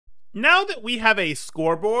Now that we have a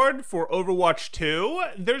scoreboard for Overwatch 2,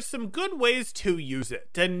 there's some good ways to use it.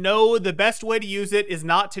 And no, the best way to use it is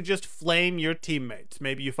not to just flame your teammates.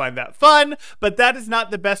 Maybe you find that fun, but that is not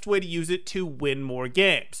the best way to use it to win more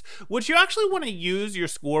games. What you actually want to use your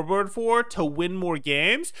scoreboard for to win more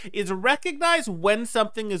games is recognize when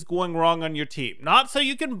something is going wrong on your team. Not so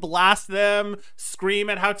you can blast them, scream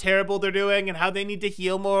at how terrible they're doing and how they need to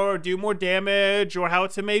heal more or do more damage or how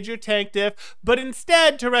it's a major tank diff, but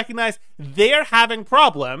instead to recognize they're having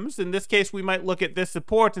problems. In this case, we might look at this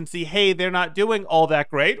support and see, hey, they're not doing all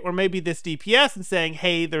that great, or maybe this DPS and saying,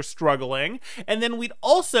 hey, they're struggling. And then we'd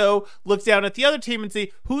also look down at the other team and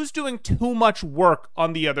see who's doing too much work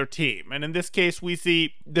on the other team. And in this case, we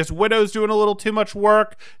see this Widow's doing a little too much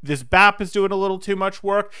work, this BAP is doing a little too much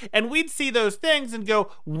work, and we'd see those things and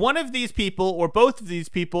go, one of these people or both of these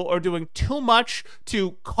people are doing too much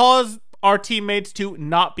to cause our teammates to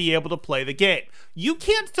not be able to play the game. You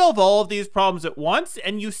can't solve all of these problems at once,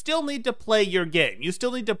 and you still need to play your game. You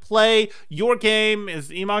still need to play your game, as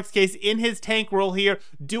Emog's case, in his tank role here,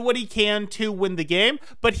 do what he can to win the game,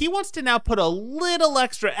 but he wants to now put a little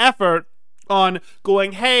extra effort on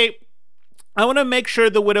going, hey, I want to make sure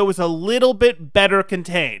the Widow is a little bit better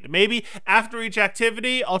contained. Maybe after each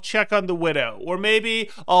activity, I'll check on the Widow. Or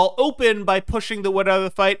maybe I'll open by pushing the Widow out of the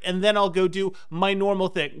fight, and then I'll go do my normal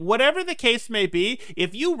thing. Whatever the case may be,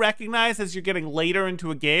 if you recognize as you're getting later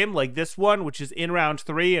into a game, like this one, which is in round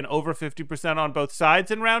 3 and over 50% on both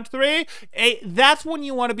sides in round 3, that's when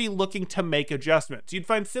you want to be looking to make adjustments. You'd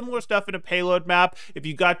find similar stuff in a payload map if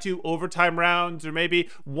you got to overtime rounds, or maybe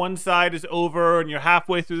one side is over and you're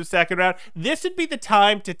halfway through the second round. This would be the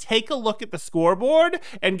time to take a look at the scoreboard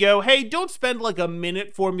and go, hey, don't spend like a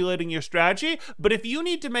minute formulating your strategy, but if you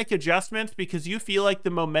need to make adjustments because you feel like the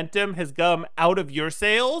momentum has come out of your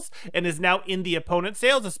sails and is now in the opponent's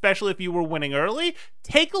sails, especially if you were winning early,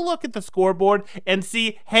 take a look at the scoreboard and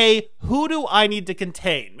see, hey, who do I need to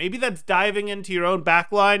contain? Maybe that's diving into your own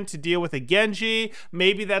backline to deal with a Genji.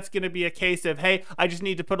 Maybe that's going to be a case of, hey, I just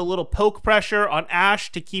need to put a little poke pressure on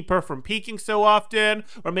Ashe to keep her from peeking so often,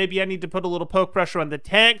 or maybe I need to put a little poke pressure on the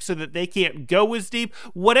tank so that they can't go as deep.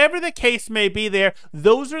 Whatever the case may be there,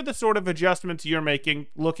 those are the sort of adjustments you're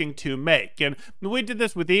looking to make. And we did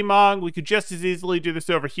this with Emog. We could just as easily do this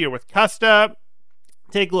over here with Custa.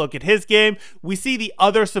 Take a look at his game. We see the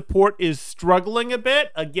other support is struggling a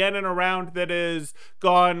bit, again in a round that is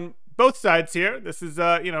gone both sides here. This is,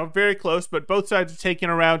 very close, but both sides are taking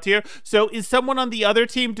a round here. So is someone on the other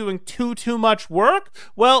team doing too much work?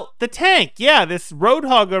 Well, the tank, yeah, this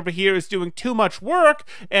Roadhog over here is doing too much work,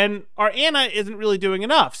 and our Ana isn't really doing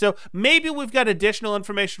enough. So maybe we've got additional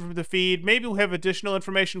information from the feed. Maybe we have additional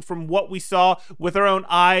information from what we saw with our own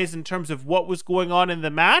eyes in terms of what was going on in the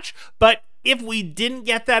match. But if we didn't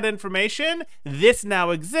get that information, this now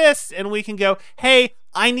exists, and we can go, hey,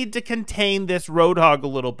 I need to contain this Roadhog a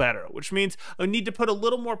little better, which means I need to put a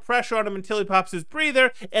little more pressure on him until he pops his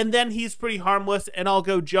breather, and then he's pretty harmless, and I'll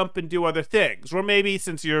go jump and do other things. Or maybe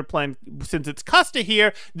since it's Custa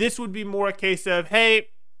here, this would be more a case of, hey,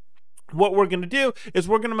 what we're going to do is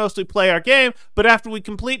we're going to mostly play our game, but after we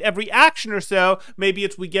complete every action or so, maybe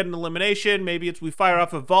it's we get an elimination, maybe it's we fire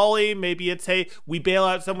off a volley, maybe it's, hey, we bail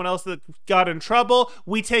out someone else that got in trouble,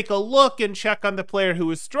 we take a look and check on the player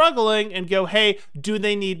who is struggling and go, hey, do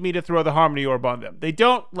they need me to throw the Harmony Orb on them? They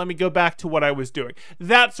don't, let me go back to what I was doing.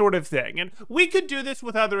 That sort of thing. And we could do this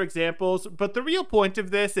with other examples, but the real point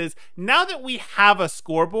of this is now that we have a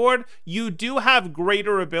scoreboard, you do have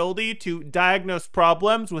greater ability to diagnose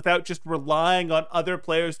problems without just relying on other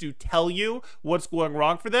players to tell you what's going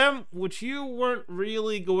wrong for them, which you weren't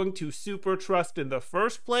really going to super trust in the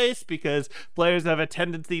first place because players have a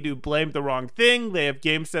tendency to blame the wrong thing. They have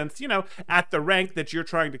game sense, at the rank that you're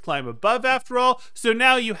trying to climb above after all. So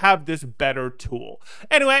now you have this better tool.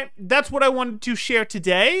 Anyway, that's what I wanted to share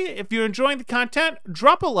today. If you're enjoying the content,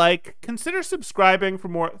 drop a like, consider subscribing for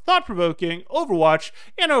more thought-provoking Overwatch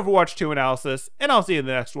and Overwatch 2 analysis, and I'll see you in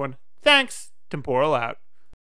the next one. Thanks. Temporal out.